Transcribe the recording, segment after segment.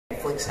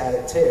Netflix had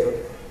it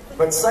too.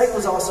 But Psych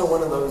was also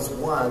one of those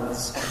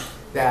ones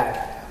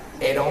that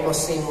it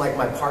almost seemed like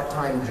my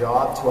part-time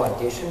job to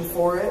audition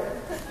for it,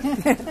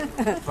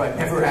 but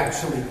never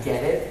actually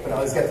get it. But I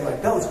always get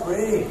like, that was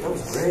great, that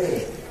was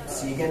great.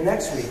 See you again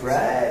next week,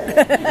 right?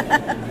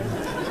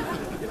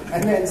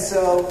 And then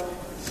so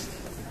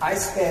I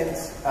spent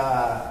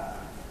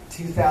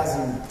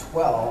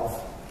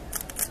 2012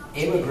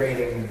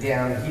 immigrating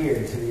down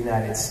here to the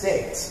United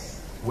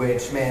States,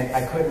 which meant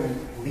I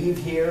couldn't leave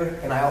here,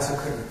 and I also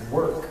couldn't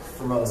work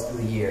for most of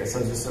the year. So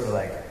I was just sort of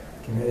like,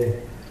 can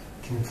you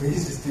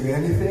please just do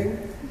anything?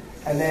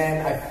 And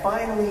then I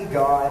finally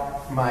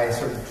got my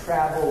sort of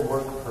travel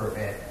work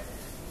permit,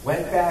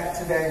 went back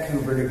to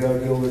Vancouver to go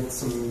deal with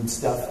some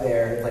stuff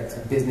there, like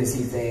some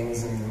businessy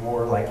things and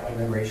more like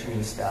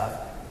immigration-y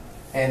stuff,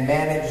 and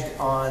managed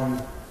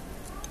on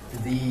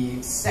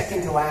the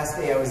second to last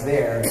day I was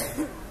there,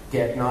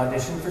 get an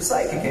audition for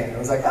Psych again. I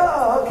was like,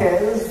 oh, okay,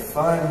 this is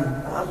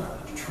fun. I'm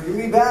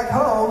truly back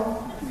home.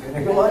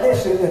 Gonna go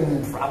audition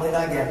and probably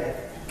not get it.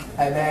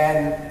 And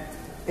then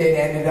it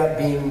ended up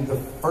being the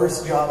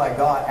first job I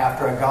got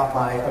after I got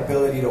my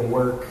ability to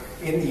work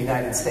in the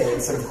United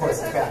States, and of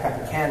course it's back up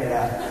in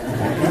Canada.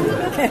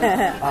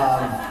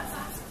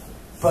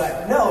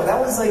 But no, that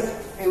was like,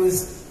 it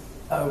was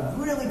a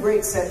really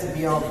great set to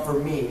be on for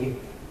me.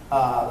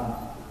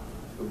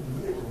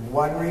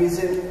 One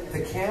reason,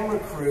 the camera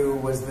crew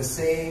was the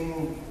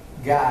same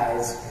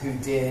guys who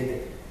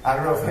did, I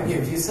don't know if any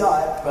of you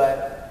saw it,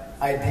 but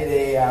I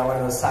did one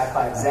of those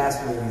sci-fi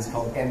disaster movies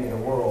called End of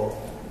the World.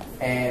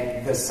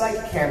 And the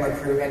Psych camera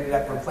crew ended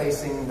up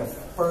replacing the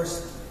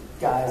first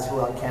guys who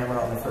were on camera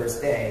on the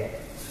first day.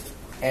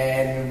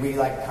 And we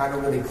like kind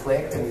of really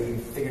clicked, and we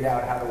figured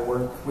out how to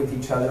work with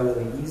each other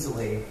really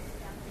easily.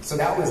 So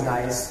that was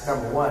nice,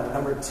 number one.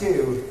 Number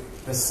two,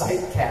 the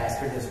Psych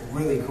cast are just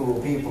really cool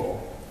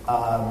people.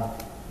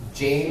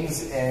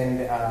 James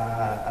and,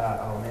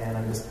 oh man,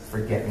 I'm just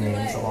forgetting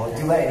names.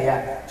 Dulé,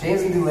 yeah.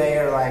 James and Dulé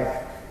are like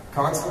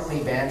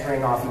constantly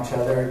bantering off each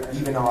other,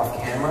 even off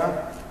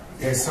camera.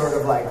 They're sort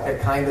of like, they're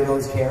kind of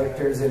those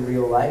characters in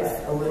real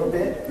life a little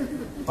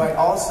bit. But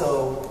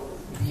also,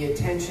 the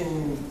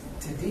attention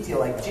to detail,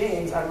 like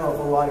James, I don't know if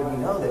a lot of you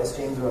know this,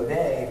 James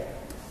Roday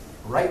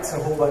writes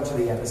a whole bunch of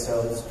the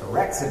episodes,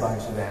 directs a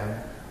bunch of them,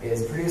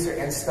 is producer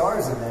and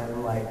stars in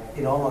them, like,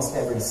 in almost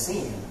every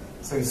scene.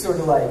 So he's sort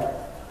of like,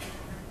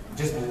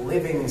 just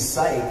living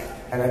Psych,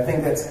 and I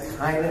think that's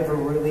kind of a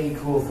really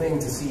cool thing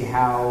to see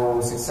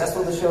how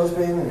successful the show's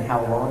been and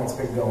how long it's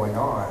been going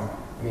on.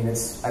 I mean, I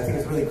think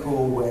it's really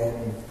cool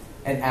when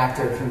an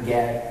actor can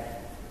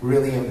get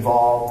really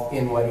involved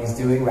in what he's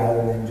doing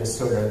rather than just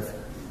sort of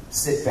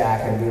sit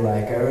back and be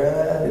like, all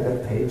right, I got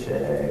a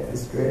paycheck,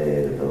 this is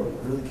great, I don't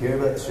really care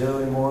about the show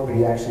anymore, but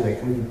he actually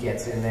like really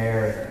gets in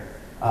there.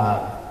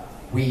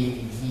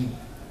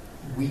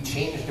 We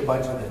changed a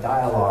bunch of the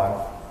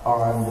dialogue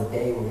on the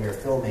day when we were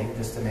filming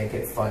just to make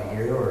it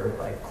funnier or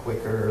like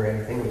quicker or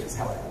anything, which is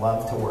how I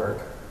love to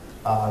work.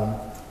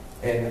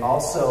 And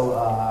also,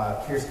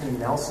 Kirsten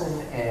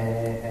Nelson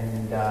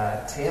and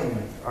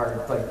Tim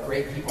are like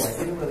great people. I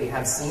didn't really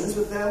have scenes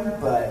with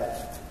them,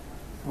 but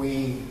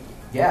we,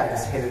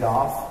 just hit it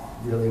off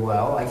really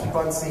well. I keep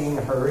on seeing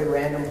her in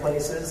random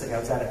places. Like I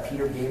was at a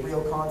Peter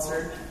Gabriel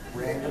concert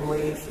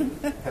randomly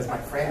because my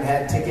friend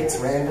had tickets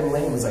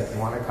randomly and was like, you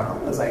want to come?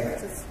 I was like,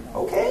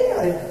 okay,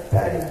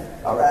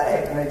 all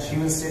right. And then she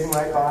was sitting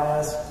right by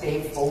us.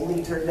 Dave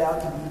Foley turned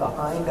out to be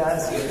behind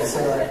us. And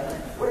so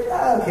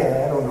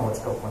okay, I don't know what's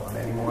going on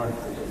anymore.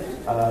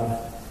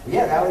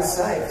 Yeah, that was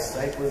Psych.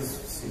 Psych was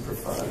super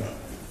fun.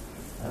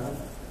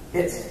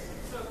 Yes?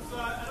 So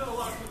I know a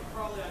lot of people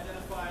probably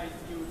identify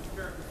you with the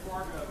character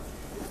Fargo.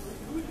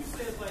 Who would you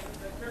say is like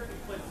the character you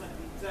played is like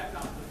the exact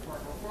opposite of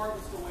Fargo?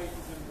 Fargo's the way that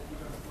you're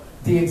going to play.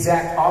 The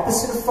exact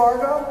opposite of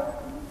Fargo?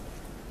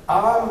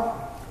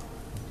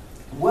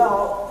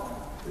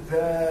 Well,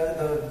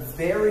 the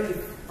very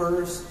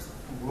first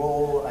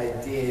role I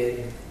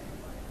did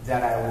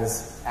that I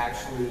was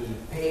actually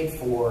paid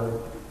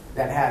for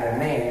that had a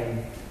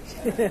name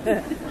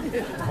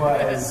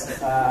was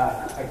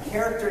a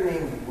character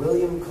named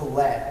William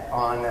Collette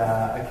on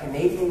a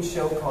Canadian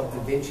show called Da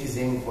Vinci's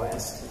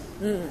Inquest,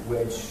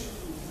 which,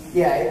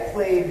 it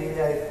played,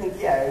 it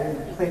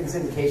played in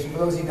syndication. For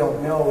those who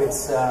don't know,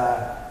 it's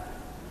a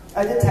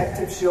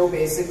detective show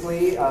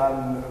basically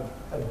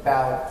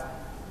about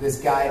this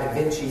guy, Da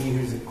Vinci,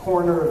 who's a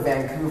coroner of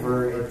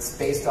Vancouver. It's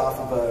based off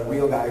of a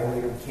real guy who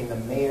later became the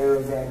mayor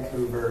of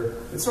Vancouver.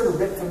 It's sort of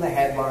ripped from the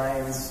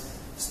headlines,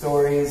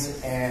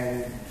 stories,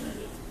 and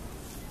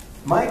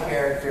my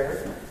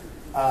character,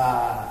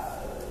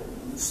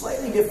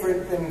 slightly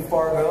different than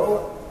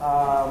Fargo,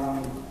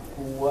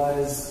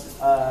 was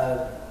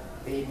a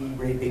baby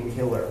raping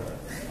killer.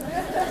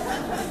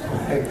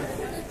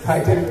 I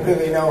didn't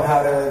really know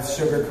how to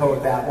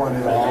sugarcoat that one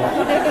at all.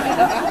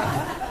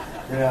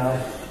 You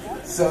know?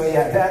 So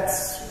yeah,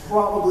 that's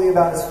probably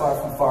about as far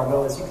from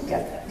Fargo as you can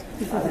get,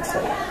 I would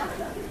say.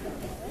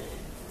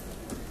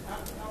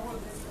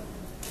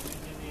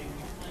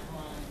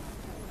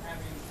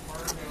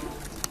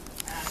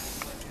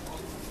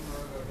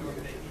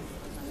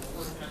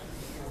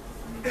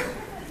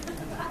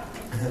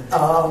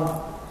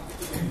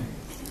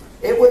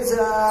 It was,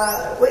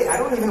 wait, I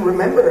don't even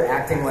remember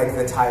acting like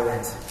the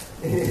tyrant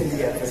in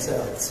the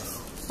episodes.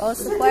 What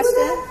was the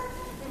question?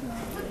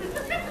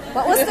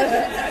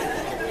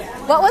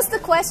 What was the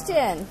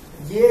question?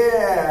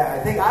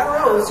 Yeah, I don't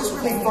know, it was just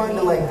really fun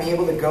to like be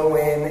able to go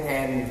in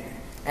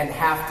and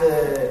have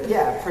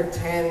to,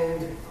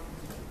 pretend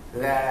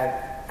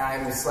that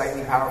I'm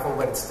slightly powerful,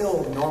 but it's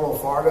still normal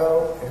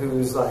Fargo,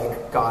 who's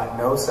like got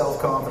no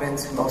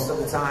self-confidence most of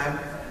the time,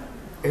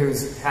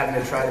 who's having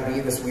to try to be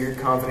this weird,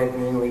 confident,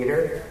 mean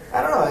leader.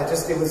 I don't know,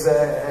 it was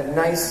a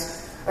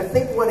nice, I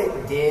think what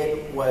it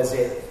did was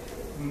it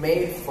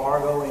made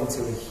Fargo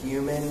into a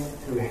human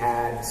who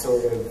had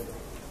sort of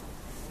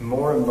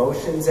more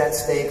emotions at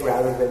stake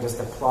rather than just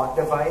a plot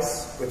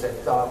device, which I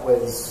thought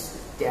was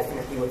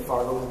definitely what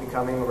Fargo was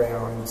becoming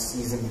around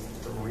season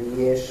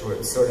 3-ish, where it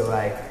was sort of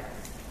like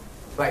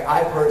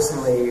I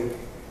personally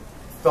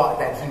thought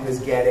that he was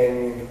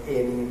getting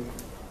in,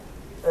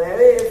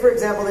 for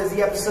example, there's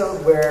the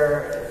episode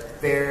where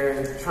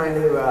they're trying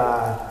to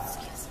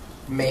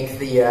make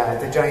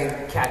the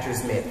giant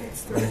catcher's mitt,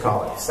 I'm going to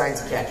call it,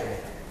 science catcher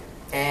mitt.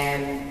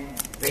 And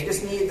they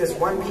just need this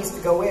one piece to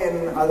go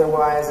in,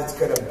 otherwise it's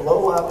going to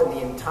blow up and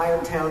the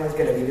entire town is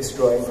going to be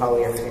destroyed and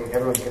probably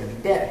everyone's going to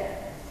be dead.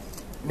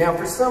 Now,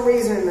 for some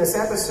reason in this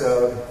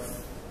episode,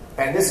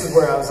 and this is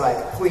where I was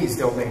like, please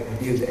don't make me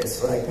do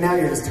this. Like, now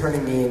you're just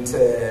turning me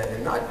into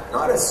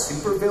not a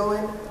super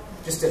villain,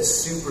 just a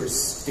super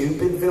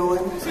stupid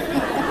villain.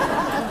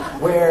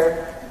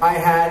 Where I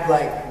had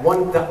like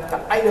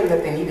the item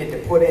that they needed to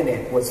put in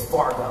it was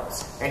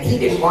Fargo's, and he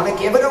didn't want to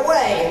give it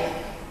away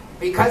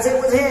because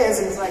it was his.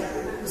 And it's like,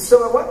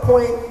 so at what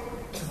point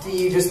do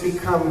you just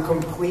become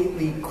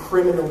completely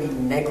criminally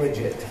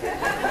negligent?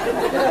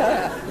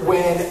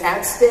 When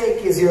at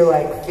stake is your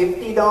like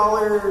 $50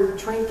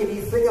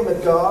 trinkety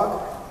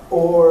thingamadog,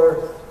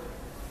 or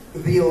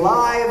the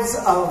lives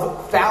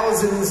of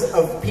thousands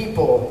of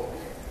people,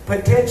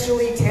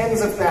 potentially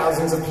tens of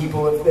thousands of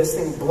people if this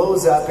thing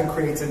blows up and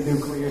creates a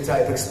nuclear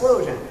type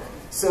explosion.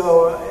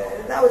 So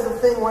that was the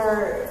thing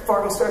where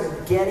Fargo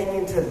started getting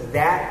into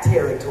that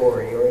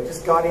territory, or it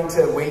just got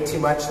into way too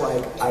much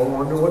like, I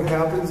wonder what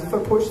happens if I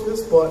push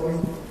this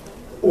button.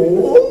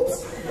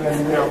 Oops!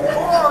 And you know,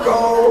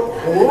 Fargo!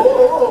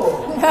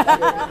 Whoa!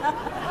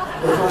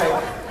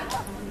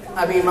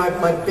 I mean,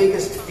 my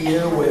biggest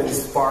fear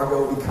was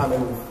Fargo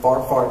becoming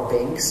Far Far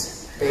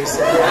Binks,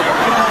 basically.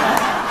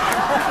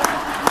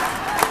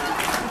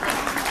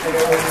 And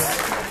it was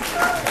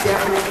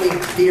definitely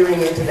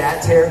veering into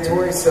that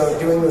territory, so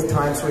doing the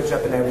time switch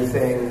up and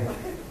everything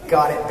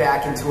got it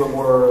back into a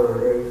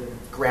more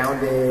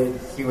grounded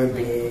human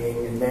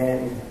being. And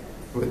then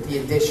with the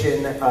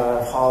addition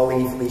of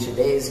Holly, Felicia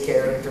Day's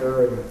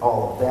character, and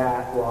all of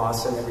that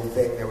loss and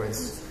everything, there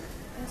was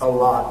a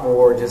lot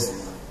more just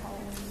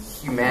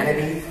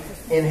humanity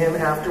in him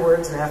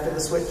afterwards and after the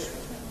switch.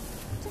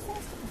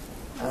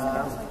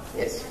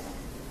 Yes.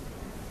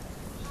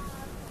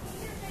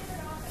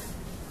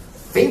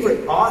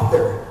 Favorite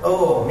author?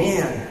 Oh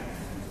man.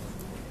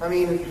 I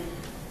mean,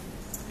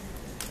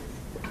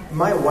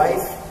 my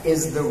wife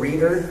is the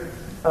reader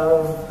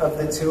of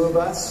the two of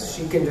us.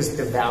 She can just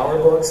devour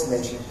books, and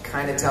then she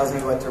kind of tells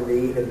me what to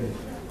read, and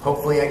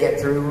hopefully I get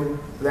through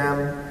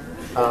them.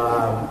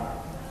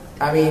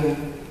 I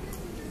mean,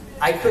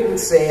 I couldn't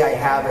say I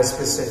have a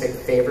specific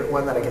favorite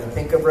one that I can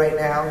think of right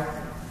now.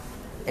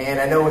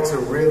 And I know it's a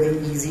really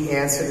easy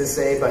answer to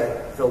say,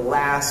 but the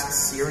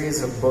last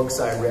series of books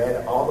I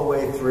read all the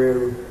way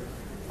through,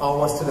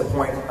 almost to the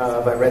point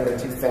of I read them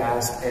too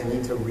fast and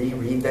need to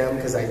reread them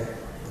because I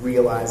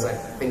realized I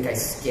think I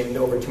skimmed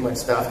over too much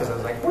stuff because I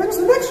was like, when's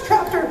the next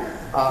chapter?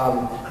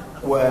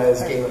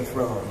 Was Game of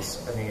Thrones.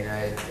 I mean,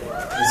 I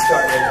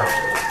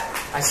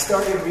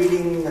started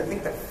reading, I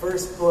think the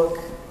first book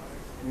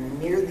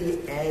near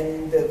the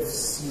end of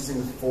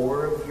season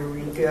 4 of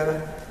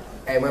Eureka.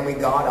 And when we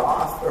got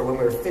off, or when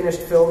we were finished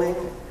filming,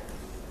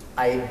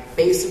 I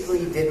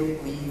basically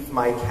didn't leave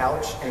my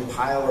couch and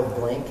pile of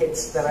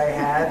blankets that I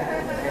had,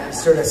 and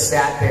sort of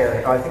sat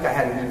there. Oh, I think I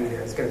had an e-reader.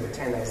 I was going to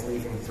pretend I was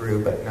leafing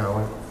through, but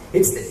no.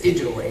 It's the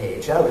digital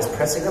age. I was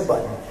pressing a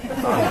button.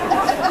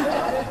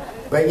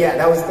 But yeah,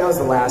 that was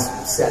the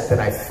last set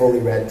that I fully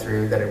read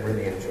through that I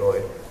really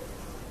enjoyed.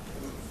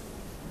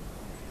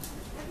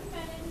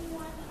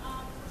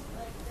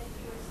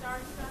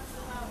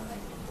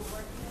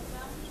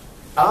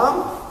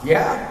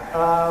 Yeah.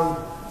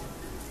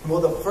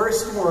 Well, the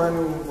first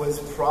one was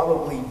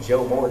probably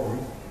Joe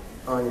Morton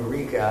on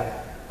Eureka.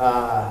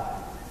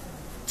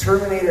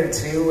 Terminator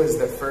 2 was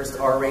the first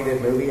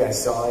R-rated movie I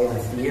saw in a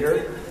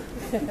theater.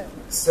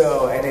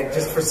 So, and it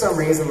just, for some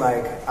reason,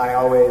 like,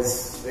 I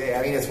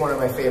mean, it's one of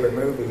my favorite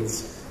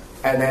movies.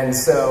 And then,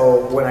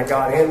 so, when I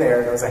got in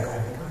there, and I was like, oh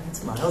my God,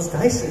 it's Miles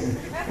Dyson.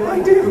 What do I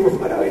do?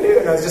 What do I do?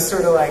 And I was just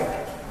sort of like,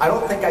 I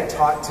don't think I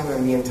talked to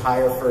him the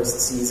entire first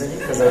season,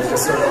 because I was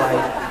just sort of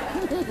like...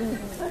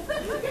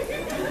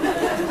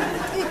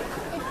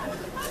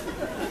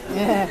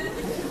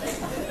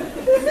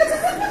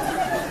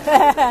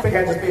 I think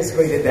I just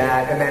basically did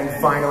that, and then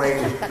finally,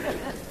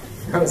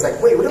 I was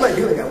like, wait, what am I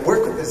doing? I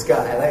work with this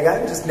guy. Like,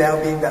 I'm just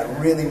now being that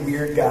really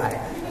weird guy.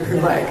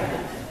 Like,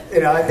 you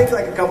know, I think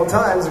like a couple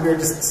times we were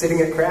just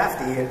sitting at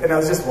Crafty and I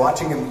was just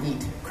watching him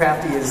eat.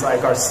 Crafty is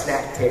like our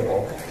snack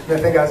table. And I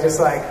think I was just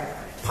like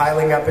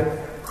piling up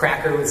a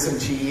cracker with some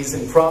cheese,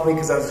 and probably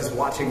because I was just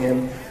watching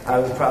him, I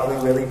was probably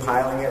really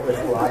piling it with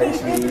a lot of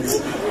cheese.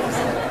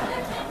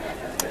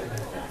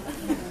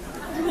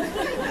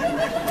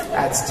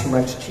 That's too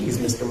much cheese,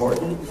 Mr.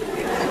 Morton.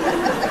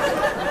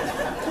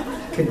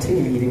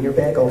 Continue eating your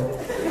bagel.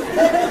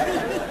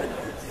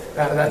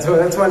 That's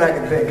one I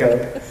can think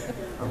of.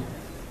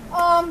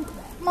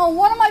 Well,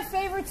 one of my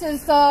favorites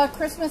is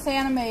Christmas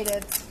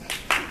animated.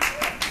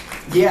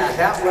 Yeah,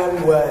 that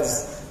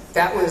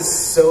was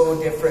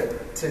so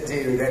different to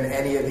do than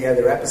any of the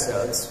other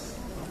episodes.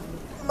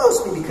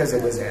 Mostly because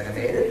it was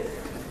animated.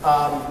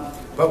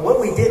 But what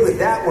we did with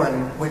that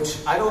one, which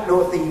I don't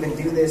know if they even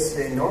do this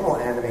in normal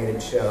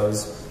animated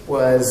shows,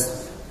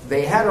 was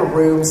they had a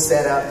room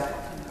set up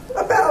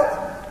about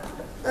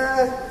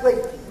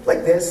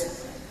like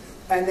this,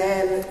 and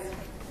then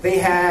they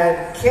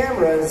had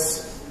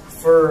cameras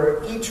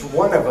for each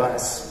one of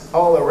us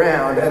all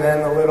around, and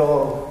then a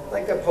little,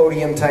 like a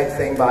podium type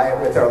thing by it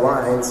with our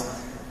lines.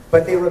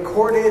 But they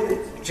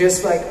recorded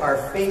just like our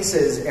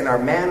faces and our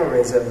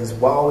mannerisms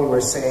while we were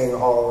saying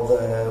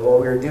while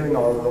we were doing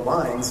all of the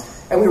lines,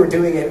 and we were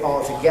doing it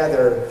all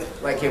together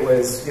like it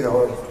was, you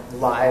know, a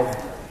live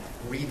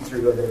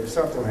read-through of it or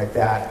something like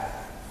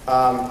that.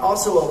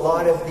 Also, a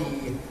lot of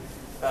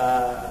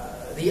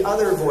the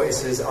other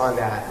voices on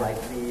that, like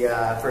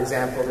for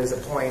example, there's a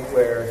point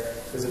where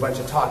there's a bunch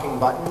of talking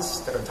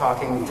buttons that are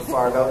talking to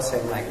Fargo,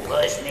 saying like,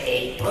 push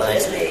me,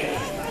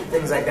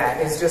 things like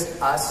that. It's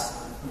just us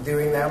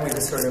doing them. We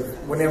just sort of,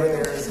 whenever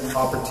there's an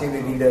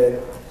opportunity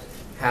to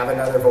have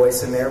another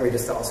voice in there, we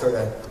just all sort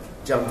of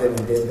jumped in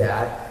and did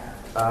that.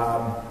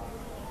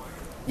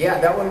 Yeah,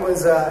 that one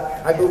was,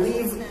 I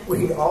believe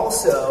we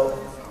also,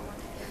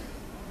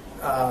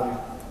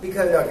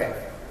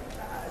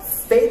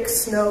 fake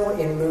snow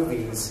in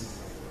movies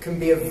can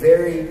be or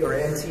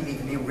in TV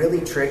can be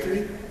really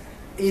tricky.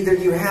 Either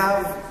you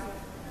have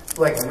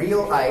like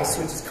real ice,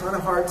 which is kind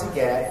of hard to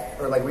get,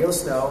 or like real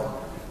snow,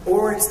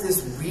 or it's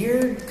this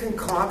weird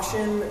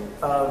concoction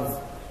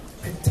of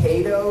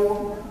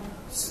potato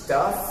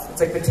stuff.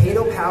 It's like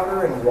potato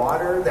powder and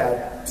water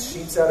that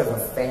shoots out of a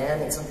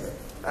fan.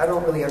 I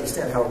don't really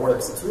understand how it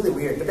works. It's really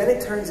weird. But then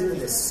it turns into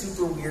this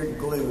super weird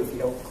glue if you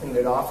don't clean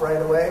it off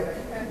right away,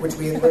 which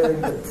we had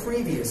learned the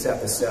previous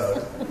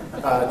episode,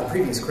 the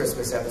previous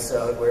Christmas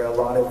episode, where a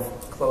lot of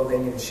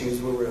clothing and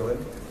shoes were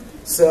ruined.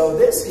 So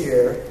this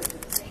year,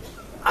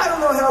 I don't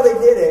know how they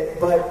did it,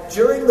 but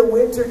during the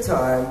winter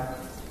time,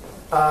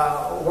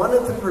 one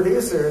of the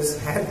producers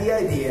had the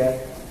idea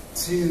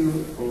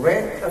to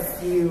rent a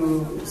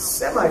few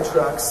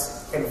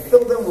semi-trucks and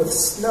fill them with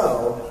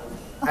snow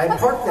and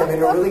park them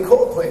in a really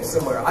cold place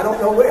somewhere. I don't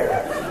know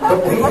where.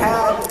 But we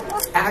had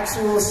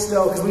actual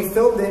snow, because we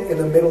filmed it in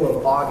the middle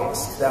of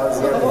August. That was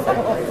the other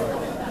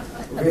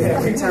thing.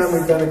 Every time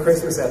we've done a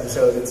Christmas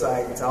episode, it's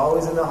like, it's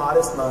always in the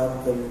hottest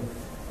month, and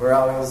we're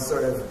always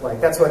sort of like,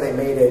 that's why they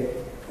made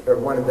it, or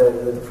one of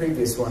the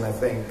previous one, I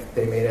think,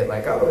 they made it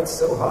like, oh, it's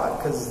so hot,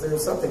 because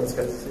there's something,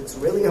 because it's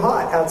really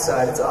hot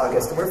outside, it's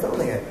August, and we're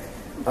filming it.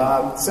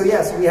 So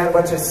yes, we had a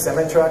bunch of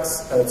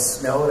semi-trucks of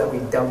snow that we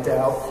dumped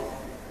out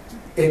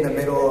in the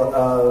middle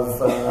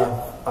of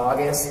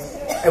August.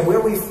 And where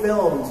we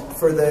filmed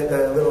for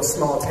the little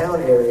small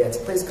town area, it's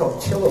a place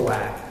called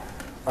Chilliwack.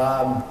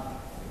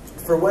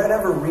 For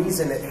whatever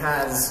reason, it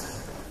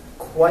has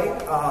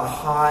quite a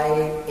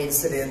high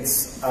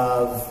incidence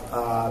of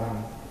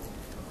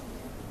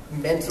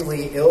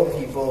mentally ill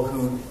people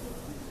who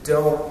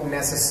don't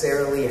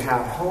necessarily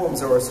have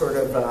homes, or sort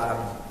of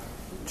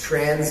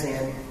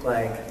transient,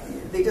 like,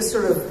 they just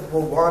sort of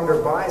will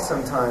wander by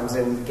sometimes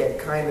and get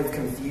kind of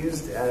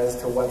confused as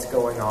to what's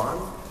going on.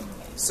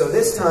 So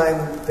this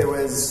time, it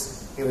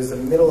was the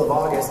middle of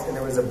August and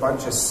there was a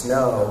bunch of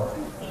snow,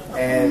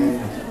 and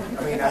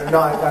I mean, I'm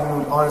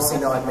honestly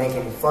not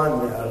making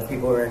fun of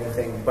people or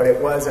anything, but it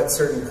was at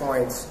certain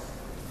points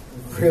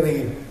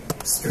really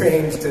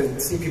strange to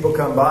see people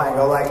come by and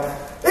go like,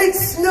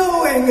 it's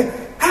snowing,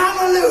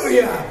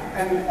 hallelujah!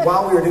 And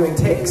while we were doing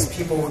takes,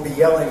 people would be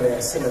yelling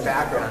this in the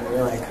background, and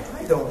you're like,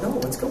 I don't know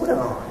what's going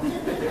on.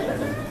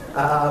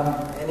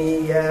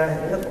 Any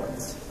other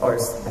ones? Or I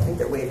think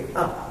they're waiting.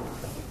 Oh.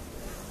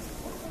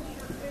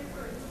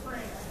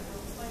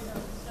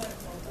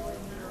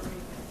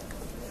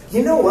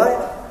 You know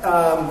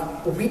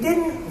what? We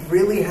didn't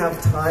really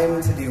have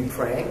time to do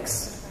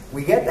pranks.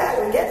 We get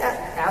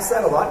asked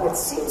that a lot. It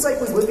seems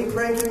like we would be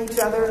pranking each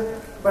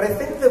other, but I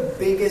think the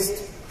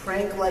biggest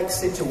prank-like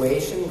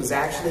situation was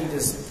actually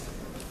just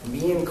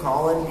me and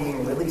Colin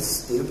being really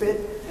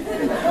stupid.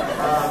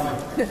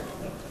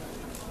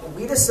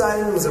 We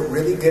decided it was a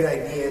really good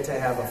idea to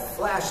have a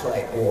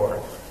flashlight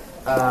war.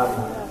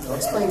 I'll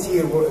explain to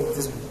you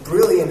this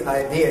brilliant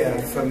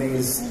idea from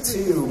these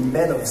two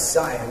men of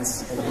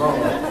science in a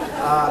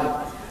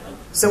moment.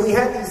 So we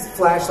had these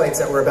flashlights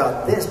that were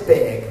about this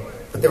big,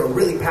 but but they were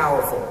really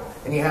powerful.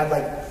 And you had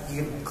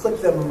you could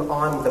click them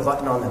on with the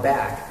button on the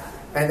back.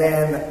 And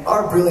then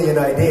our brilliant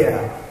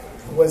idea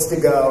was to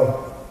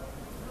go,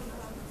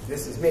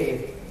 this is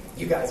me,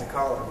 you guys are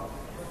Colin.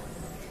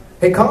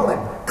 Hey Colin,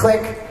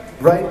 click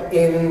right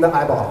in the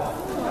eyeball.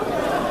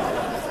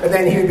 And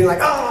then he would be like,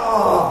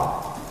 oh!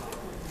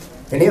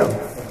 And Neil,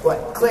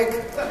 what? Click.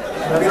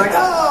 And I'd be like,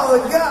 oh,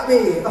 you got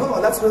me.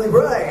 Oh, that's really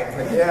bright.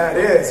 Like, yeah, it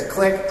is.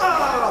 Click.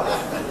 Oh!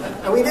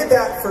 And we did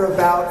that for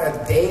about a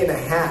day and a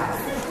half.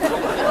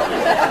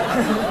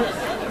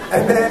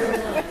 And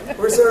then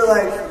we're sort of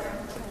like,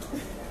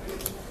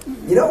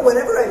 you know,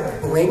 whenever I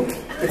blink,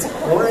 it's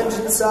orange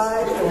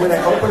inside, and when I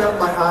open up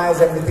my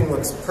eyes, everything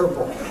looks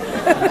purple.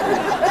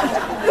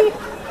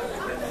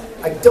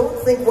 I don't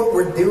think what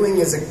we're doing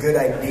is a good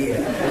idea.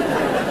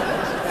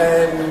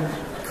 And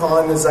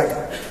Colin was like,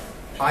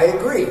 I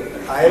agree.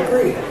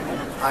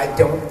 I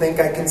don't think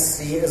I can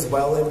see as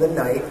well in the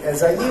night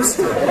as I used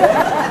to.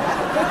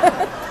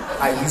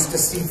 I used to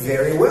see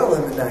very well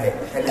in the night,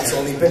 and it's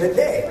only been a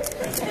day.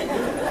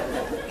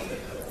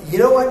 You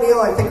know what, Neil?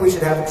 I think we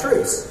should have a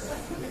truce.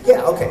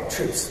 Yeah, okay,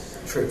 truce.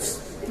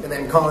 And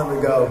then Colin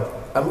would go,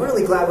 I'm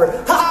really glad we're,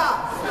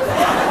 ha!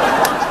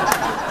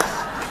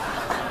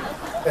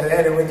 And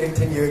then it would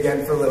continue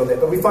again for a little bit.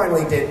 But we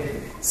finally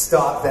did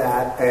stop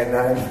that, and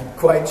I'm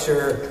quite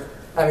sure,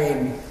 I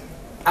mean,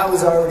 I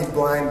was already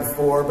blind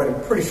before, but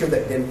I'm pretty sure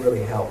that didn't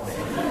really help me.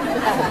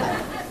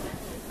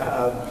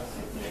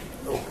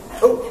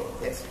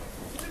 Yes.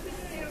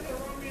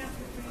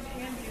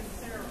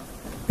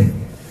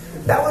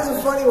 That was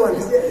a funny one,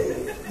 because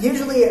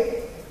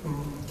usually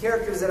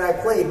characters that I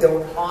play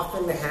don't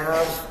often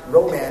have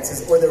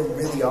romances, or they're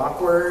really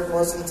awkward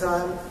most of the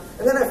time.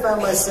 And then I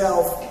found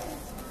myself,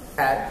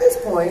 at this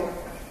point,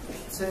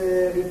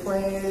 to be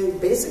playing,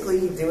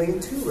 basically doing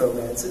 2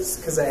 romances,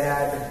 because I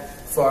had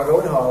Fargo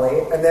and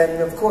Holly, and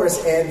then, of course,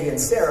 Andy and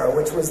Sarah,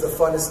 which was the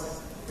funnest.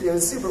 It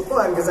was super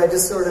fun, because I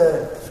just sort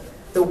of,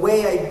 the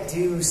way I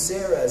do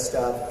Sarah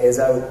stuff is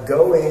I would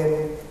go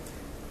in,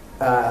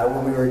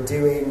 when we were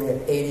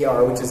doing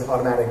ADR, which is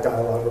automatic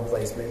dialogue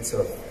replacement,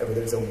 so if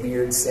there's a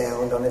weird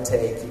sound on a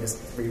take, you just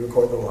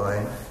re-record the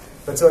line.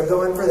 But so I'd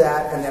go in for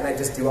that, and then I'd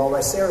just do all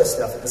my Sarah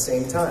stuff at the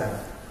same time,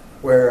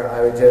 where I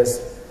would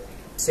just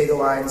say the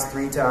lines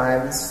 3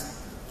 times,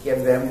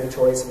 give them the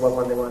choice of what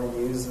one they want to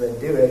use, and then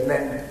do it. And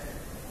then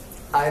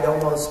I'd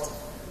almost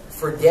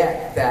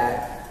forget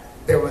that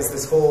there was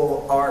this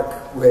whole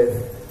arc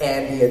with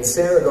Andy and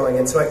Sarah going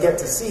in, so I get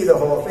to see the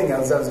whole thing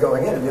as I was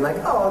going in and be like,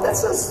 oh,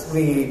 that's so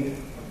sweet.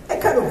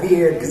 And kind of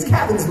weird, because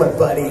Kevin's my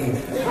buddy, and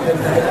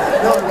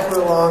I've known him for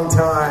a long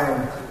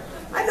time.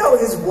 I know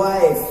his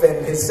wife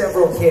and his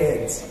several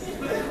kids.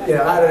 You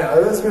know, I don't know.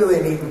 It was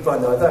really neat and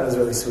fun, though. I thought it was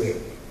really sweet.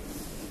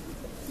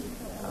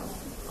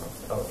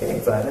 Okay,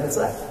 5 minutes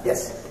left.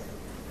 Yes?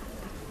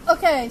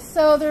 Okay,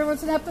 so there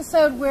was an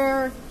episode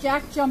where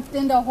Jack jumped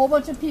into a whole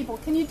bunch of people.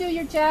 Can you do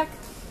your Jack?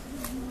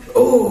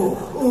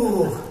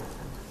 Ooh.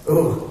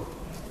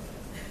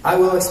 I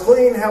will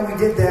explain how we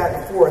did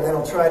that before, and then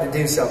I'll try to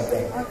do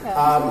something. Okay.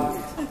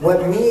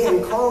 What me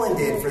and Colin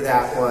did for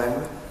that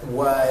one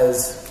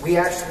was we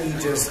actually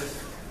just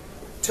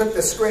took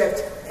the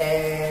script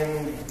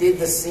and did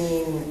the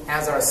scene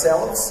as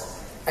ourselves,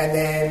 and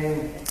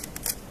then,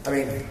 I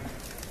mean,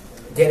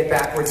 get it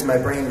backwards in my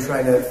brain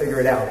trying to figure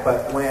it out,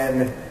 but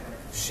when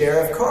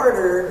Sheriff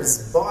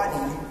Carter's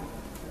body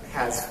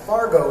has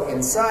Fargo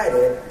inside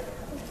it,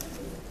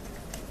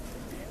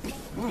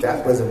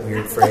 that was a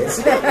weird phrase.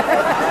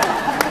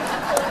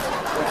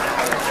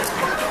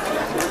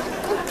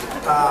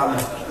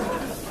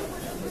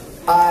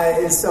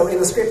 So in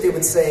the script it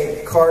would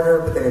say Carter,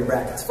 but then in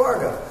brackets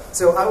Fargo.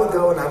 So I would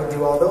go and I would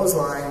do all those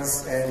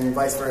lines, and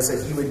vice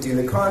versa. He would do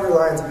the Carter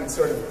lines, and we'd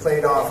sort of play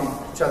it off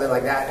each other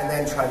like that, and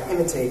then try to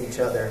imitate each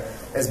other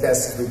as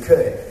best as we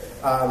could.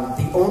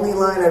 The only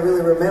line I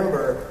really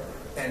remember,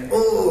 and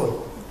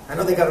I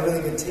know they got a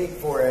really good take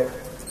for it,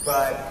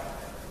 but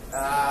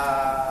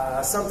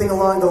something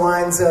along the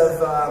lines of,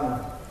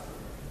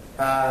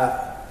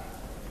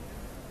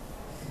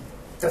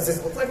 does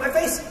this look like my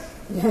face?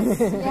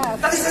 Yeah.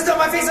 No, this is not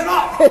my face at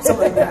all! Something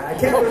like that. I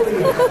can't really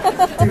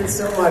do it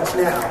so much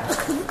now.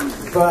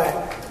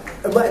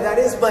 But that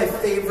is my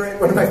favorite,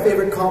 one of my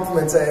favorite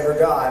compliments I ever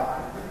got.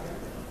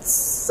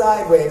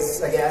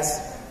 Sideways, I guess,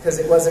 because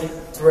it wasn't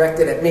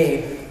directed at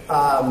me.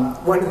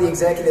 One of the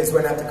executives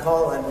went up to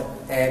Colin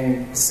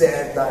and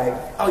said, like,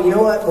 oh, you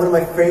know what one of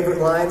my favorite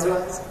lines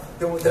was?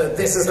 The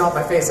 "this is not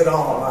my face at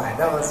all" line.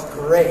 That was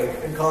great.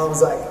 And Colin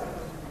was like,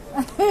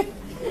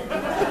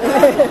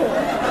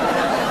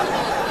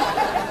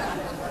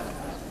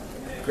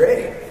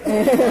 great.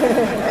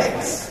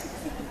 Thanks.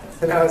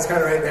 And I was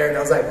kind of right there, and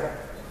I was like,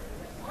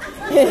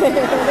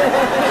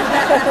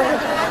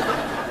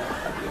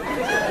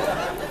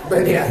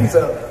 but yeah,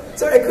 so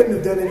sorry I couldn't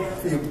have done it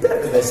for you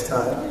better this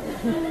time.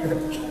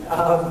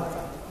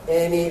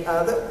 Any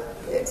other?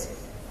 Yes.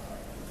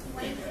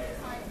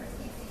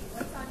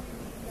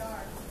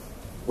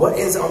 What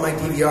is on my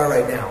DVR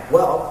right now?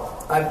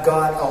 Well, I've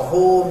got a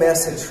whole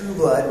mess of True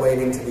Blood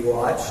waiting to be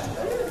watched.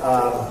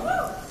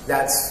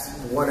 That's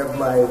one of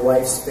my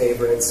wife's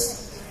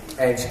favorites,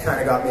 and she kind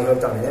of got me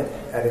hooked on it.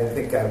 I didn't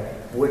think I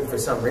would for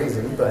some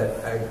reason, but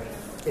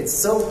it's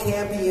so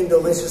campy and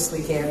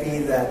deliciously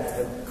campy that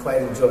I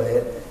quite enjoy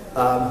it.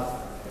 I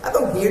have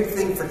a weird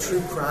thing for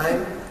true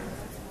crime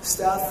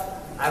stuff.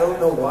 I don't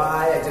know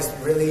why, I just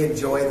really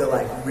enjoy the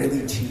like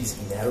really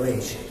cheesy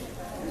narration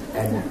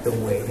and the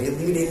way they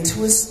lead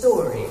into a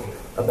story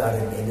about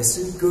an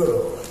innocent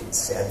girl in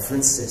San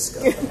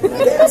Francisco. And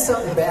then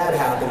something bad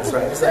happens,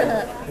 right? It's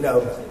like, you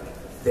know,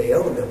 they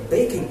owned a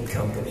baking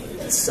company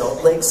in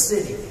Salt Lake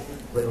City.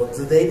 Little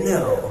do they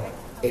know,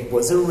 it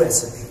was a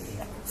recipe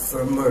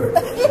for murder.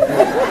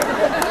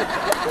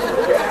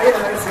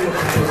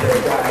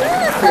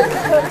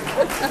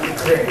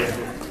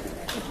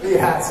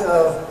 Yeah,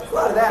 so a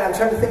lot of that. I'm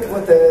trying to think of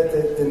what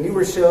the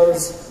newer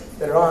shows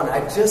that are on.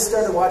 I just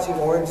started watching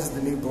Orange is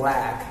the New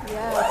Black, which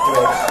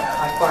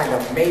I find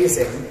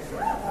amazing.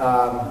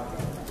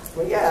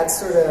 But yeah,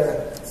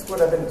 it's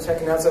what I've been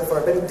checking out so far.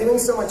 I've been doing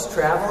so much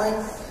traveling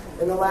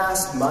in the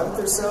last month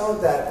or so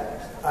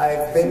that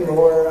I've been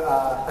more,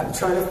 I'm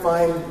trying to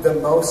find the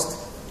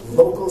most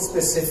local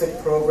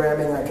specific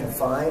programming I can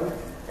find,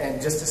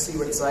 and just to see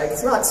what it's like.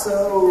 It's not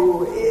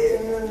so,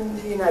 in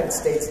the United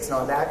States it's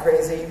not that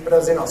crazy, but I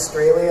was in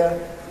Australia.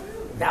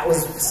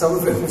 Some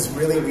of it was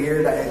really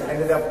weird. I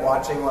ended up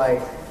watching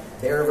like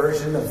their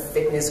version of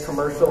fitness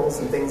commercials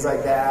and things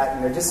like that,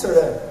 and they're just sort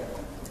of,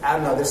 I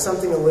don't know, there's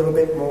something a little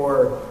bit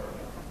more,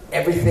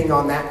 everything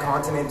on that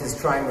continent is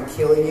trying to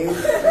kill you.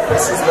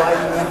 This is why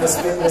you need this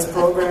fitness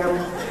program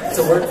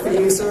to work for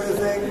you, sort of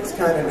thing. It's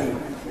kind of neat.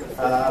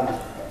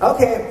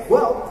 Okay,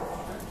 well,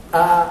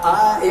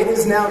 it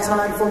is now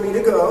time for me to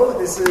go.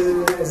 This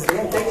is the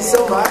end. Thank you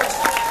so much.